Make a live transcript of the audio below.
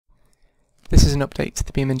This is an update to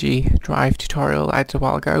the BeamNG Drive tutorial I did a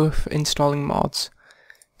while ago for installing mods.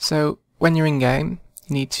 So when you're in game,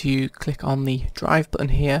 you need to click on the Drive button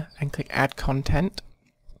here and click Add Content.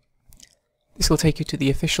 This will take you to the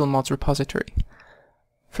official mods repository.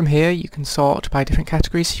 From here you can sort by different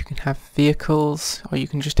categories. You can have vehicles, or you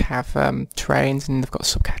can just have trains, and they've got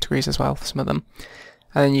subcategories as well for some of them.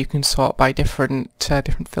 And then you can sort by different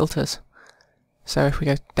filters. So if we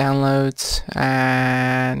go to downloads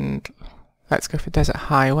and let's go for Desert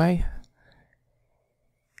Highway,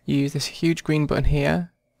 use this huge green button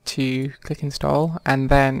here to click install, and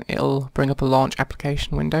then it'll bring up a launch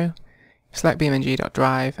application window. Select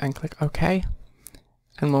BeamNG.drive and click OK,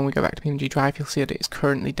 and when we go back to BeamNG Drive you'll see that it's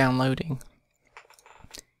currently downloading.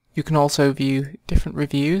 You can also view different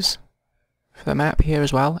reviews for the map here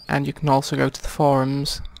as well, and you can also go to the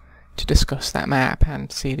forums to discuss that map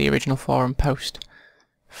and see the original forum post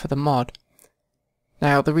for the mod.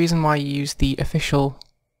 Now the reason why you use the official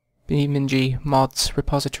BeamNG mods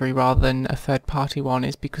repository rather than a third-party one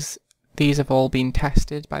is because these have all been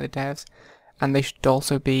tested by the devs, and they should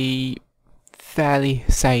also be fairly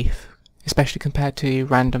safe, especially compared to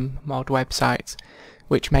random mod websites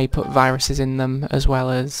which may put viruses in them, as well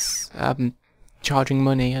as charging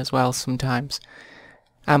money as well sometimes.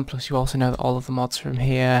 And plus you also know that all of the mods from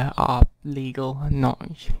here are legal and not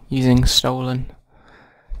using stolen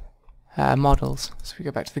models. So if we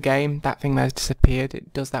go back to the game, that thing there's disappeared.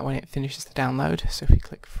 It does that when it finishes the download. So if we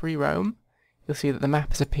click free roam, you'll see that the map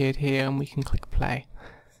has appeared here, and we can click play,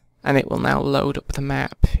 and it will now load up the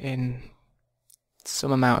map in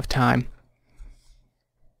some amount of time.